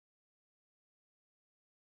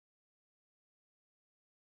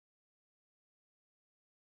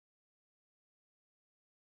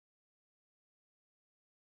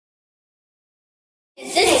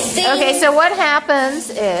Okay, so what happens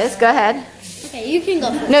is, go ahead. Okay, you can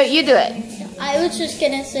go first. No, you do it. I was just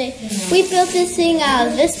gonna say, we built this thing out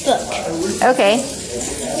of this book. Okay.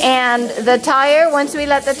 And the tire, once we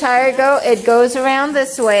let the tire go, it goes around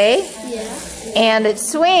this way. Yeah. And it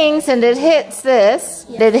swings and it hits this.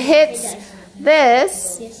 Yeah, it hits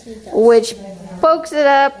this, yes, it does. Which pokes it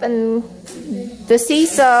up, and the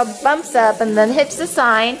seesaw bumps up and then hits the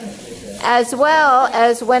sign. As well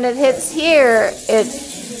as when it hits here, it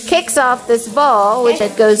kicks off this ball, which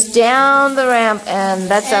it goes down the ramp, and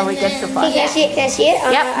that's how we get to the park. Can I see it? Can I see it?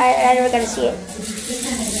 Yep. I never got to see it.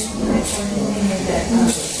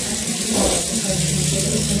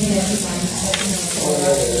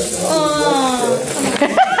 Oh,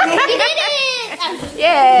 you did it!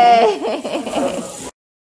 Yay!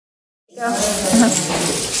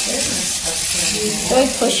 Do I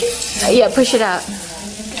push it? Yeah, push it out.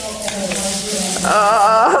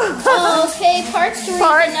 Oh. Okay, part 3.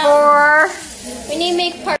 Part 4. We need to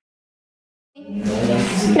make part.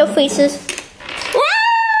 No faces.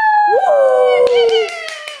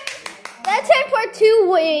 That's how part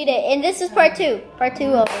 2 did it, and this is part 2. Part 2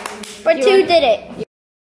 of it. Part 2 did it.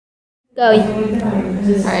 Go.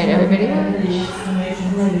 Alright, everybody.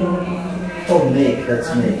 Oh, make.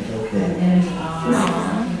 That's make. Okay.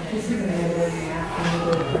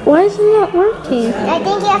 Why isn't that working? I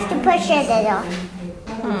think you have to push it a little.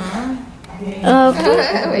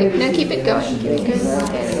 Okay. Wait, no, keep it going. Keep it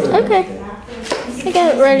going. Okay. I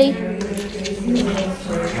got it ready.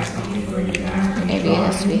 Maybe it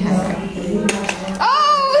has to be higher.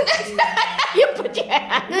 Oh! You put your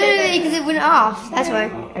hand. No, because it went off. That's why.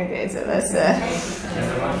 Okay, so that's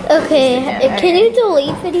Okay, can you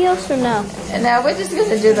delete videos or no? now we're just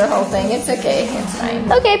gonna do the whole thing. It's okay. It's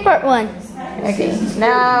fine. Okay, part 1. Okay,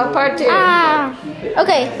 now part 2. Ah.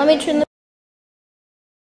 Okay, let me turn the.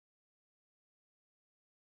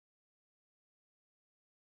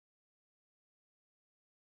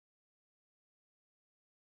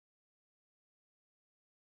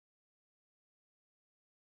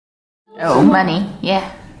 Oh, money.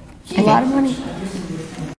 Yeah. A lot of money.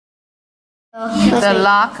 The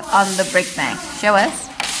lock on the brick bank. Show us.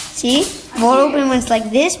 See? Won't open when it's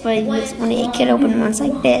like this, but when it can open when it's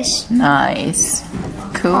like this. Nice.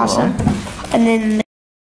 Cool. Awesome. And then.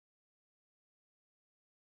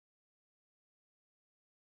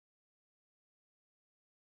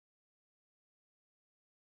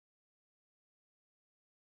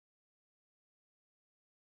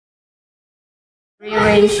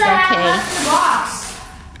 Rearrange the K.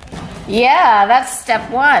 Yeah, that's step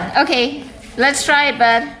 1. Okay, let's try it,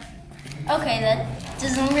 bud. Okay, that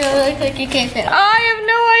doesn't really look like you can fit. I have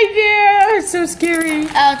no idea. It's so scary.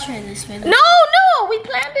 I'll try this way. No, we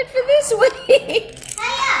planned it for this way.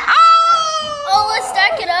 Oh, let's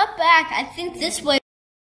stack it up back. I think this way.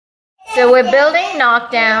 So we're building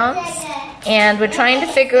knockdowns, and we're trying to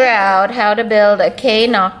figure out how to build a K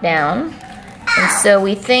knockdown. And so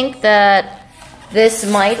we think that this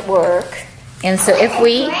might work. And so if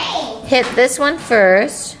we hit this one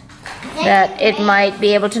first, that it might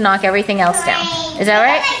be able to knock everything else down. Is that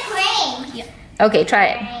right? Yeah. Okay, try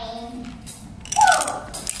it.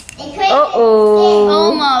 Uh-oh.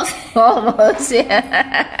 Almost. Almost, yeah.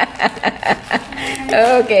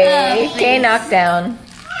 Okay, K knockdown.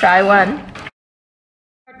 Try 1.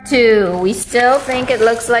 Part 2, we still think it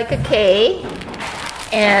looks like a K.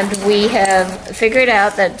 And we have figured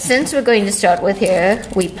out that since we're going to start with here,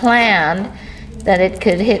 we planned that it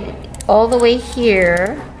could hit all the way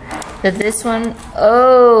here. That this one,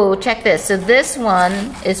 oh, check this. So this one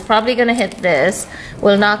is probably going to hit this.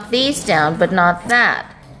 We'll knock these down, but not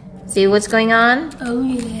that. See what's going on? Oh,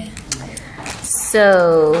 yeah.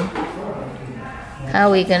 So, how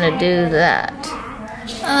are we going to do that?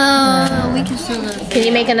 We can still do it. Can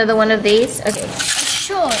you make another one of these? Okay.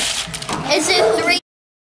 Sure. Is it 3?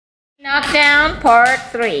 Knockdown part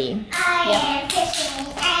 3. Yep.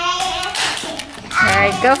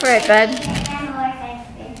 Alright, go for it, bud.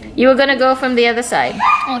 You were gonna go from the other side.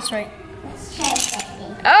 Oh, that's right.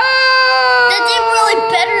 Oh! That did really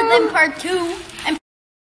better than part 2.